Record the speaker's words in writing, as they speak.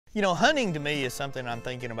You know, hunting to me is something I'm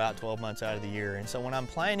thinking about 12 months out of the year. And so when I'm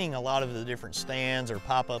planning a lot of the different stands or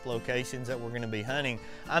pop-up locations that we're going to be hunting,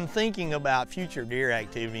 I'm thinking about future deer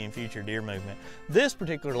activity and future deer movement. This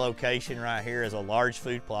particular location right here is a large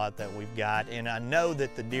food plot that we've got, and I know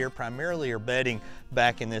that the deer primarily are bedding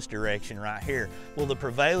back in this direction right here. Well, the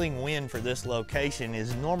prevailing wind for this location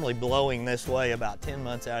is normally blowing this way about 10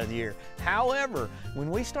 months out of the year. However,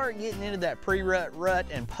 when we start getting into that pre-rut, rut,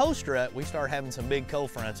 and post-rut, we start having some big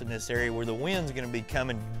cold fronts in this area where the wind's going to be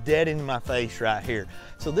coming dead into my face right here.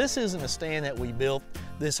 So this isn't a stand that we built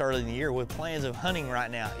this early in the year with plans of hunting right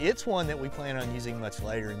now. It's one that we plan on using much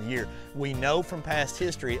later in the year. We know from past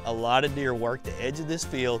history a lot of deer work the edge of this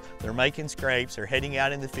field. They're making scrapes, they're heading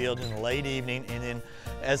out in the field in the late evening, and then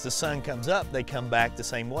as the sun comes up, they come back the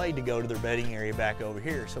same way to go to their bedding area back over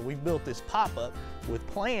here. So we've built this pop-up with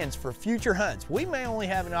plans for future hunts. We may only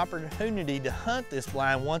have an opportunity to hunt this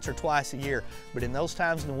blind once or twice a year, but in those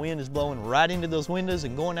times when the wind is blowing right into those windows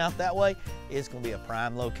and going out that way, it's going to be a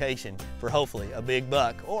prime location for hopefully a big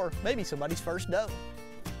buck or maybe somebody's first doe.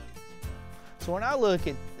 So when I look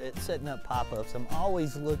at setting up pop-ups, I'm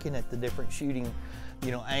always looking at the different shooting,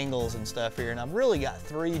 you know, angles and stuff here, and I've really got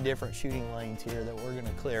 3 different shooting lanes here that we're going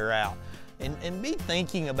to clear out. And be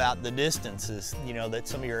thinking about the distances, you know, that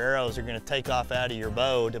some of your arrows are going to take off out of your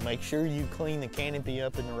bow to make sure you clean the canopy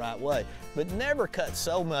up in the right way. But never cut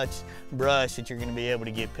so much brush that you're going to be able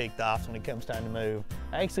to get picked off when it comes time to move.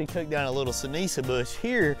 I actually took down a little Sinisa bush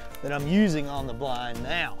here that I'm using on the blind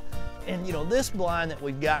now. And you know, this blind that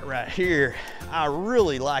we've got right here, I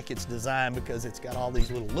really like its design because it's got all these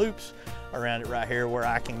little loops around it right here where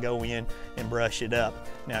I can go in and brush it up.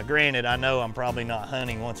 Now granted, I know I'm probably not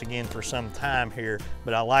hunting once again for some time here,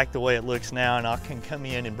 but I like the way it looks now, and I can come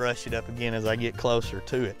in and brush it up again as I get closer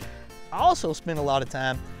to it. I also spend a lot of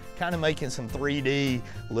time kind of making some 3D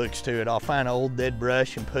looks to it. I'll find an old dead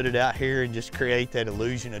brush and put it out here and just create that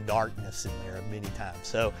illusion of darkness in there many times.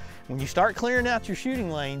 So when you start clearing out your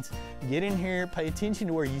shooting lanes, get in here, pay attention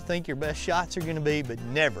to where you think your best shots are going to be, but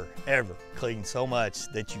never, ever clean so much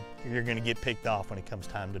that you're going to get picked off when it comes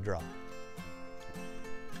time to draw.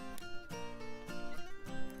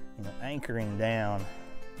 You know, anchoring down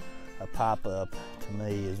a pop-up to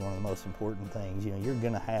me is one of the most important things. You know, you're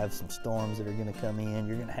going to have some storms that are going to come in.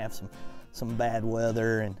 You're going to have some bad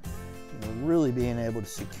weather, and you know, really being able to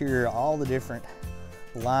secure all the different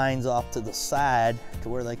lines off to the side to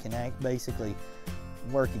where they can basically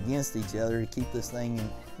work against each other to keep this thing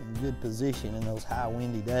in good position in those high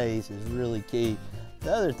windy days is really key.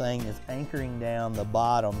 The other thing is anchoring down the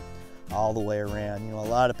bottom all the way around. You know, a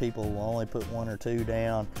lot of people will only put 1 or 2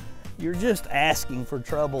 down. You're just asking for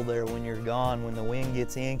trouble there when you're gone. When the wind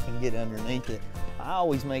gets in, can get underneath it. I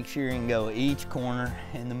always make sure you can go each corner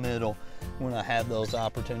in the middle when I have those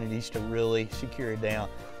opportunities to really secure it down.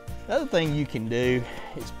 The other thing you can do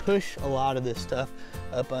is push a lot of this stuff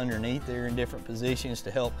up underneath there in different positions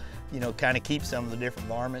to help, you know, kind of keep some of the different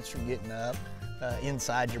varmints from getting up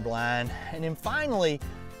inside your blind. And then finally,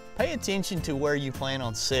 pay attention to where you plan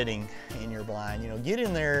on sitting in your blind. You know, get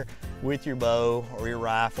in there with your bow or your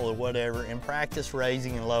rifle or whatever and practice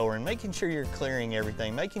raising and lowering, making sure you're clearing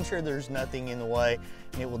everything, making sure there's nothing in the way,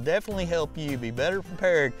 and it will definitely help you be better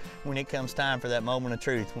prepared when it comes time for that moment of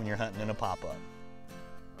truth when you're hunting in a pop-up.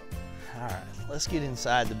 All right, let's get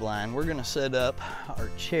inside the blind. We're gonna set up our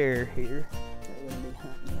chair here that we're gonna be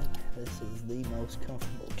hunting in. This is the most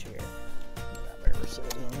comfortable chair that I've ever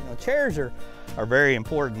sat in. You know, chairs are very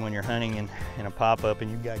important when you're hunting in a pop-up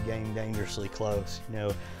and you've got game dangerously close. You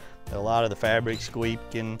know, a lot of the fabric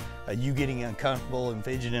squeaking, you getting uncomfortable and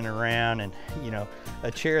fidgeting around, and you know,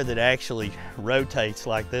 a chair that actually rotates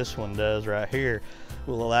like this one does right here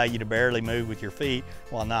will allow you to barely move with your feet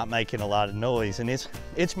while not making a lot of noise. And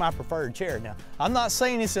it's my preferred chair. Now, I'm not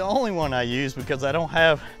saying it's the only one I use because I don't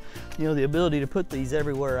have, you know, the ability to put these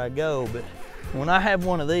everywhere I go, but when I have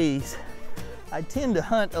one of these, I tend to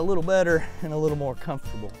hunt a little better and a little more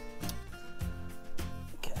comfortable.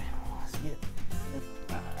 Okay, let's get it.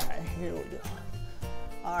 All right, here we go.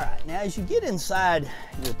 All right, now as you get inside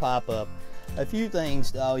your pop-up, a few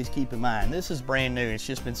things to always keep in mind. This is brand new, it's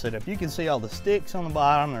just been set up. You can see all the sticks on the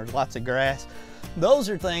bottom, there's lots of grass. Those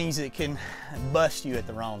are things that can bust you at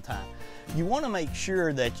the wrong time. You want to make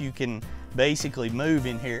sure that you can basically move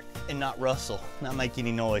in here and not rustle, not make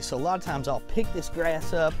any noise. So a lot of times I'll pick this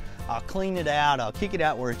grass up, I'll clean it out, I'll kick it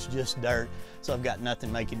out where it's just dirt, so I've got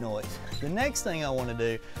nothing making noise. The next thing I want to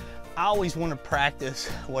do, I always want to practice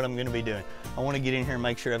what I'm going to be doing. I want to get in here and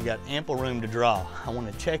make sure I've got ample room to draw. I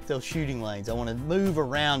want to check those shooting lanes. I want to move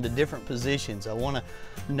around to different positions. I want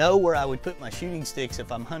to know where I would put my shooting sticks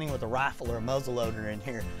if I'm hunting with a rifle or a muzzleloader in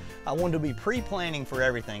here. I want to be pre-planning for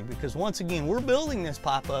everything, because once again, we're building this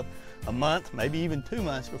pop-up a month, maybe even 2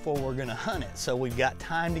 months before we're going to hunt it. So we've got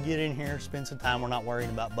time to get in here, spend some time. We're not worried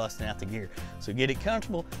about busting out the gear. So get it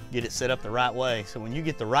comfortable, get it set up the right way. So when you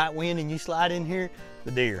get the right wind and you slide in here,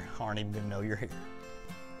 the deer aren't even going to know you're here.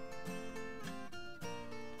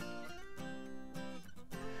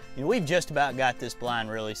 You know, we've just about got this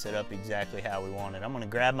blind really set up exactly how we want it. I'm going to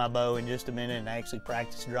grab my bow in just a minute and actually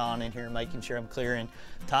practice drawing in here, making sure I'm clearing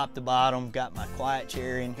top to bottom. Got my quiet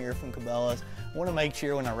chair in here from Cabela's. I want to make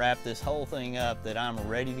sure when I wrap this whole thing up that I'm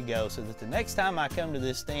ready to go, so that the next time I come to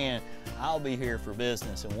this stand, I'll be here for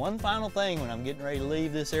business. And one final thing, when I'm getting ready to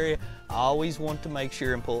leave this area, I always want to make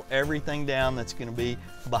sure and pull everything down that's going to be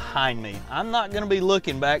behind me. I'm not going to be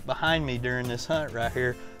looking back behind me during this hunt right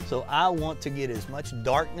here, so I want to get as much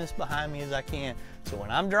darkness behind me as I can. So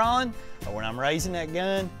when I'm drawing, or when I'm raising that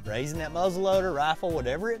gun, raising that muzzleloader, rifle,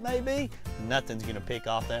 whatever it may be, nothing's going to pick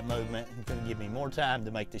off that movement. It's going to give me more time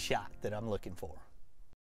to make the shot that I'm looking for.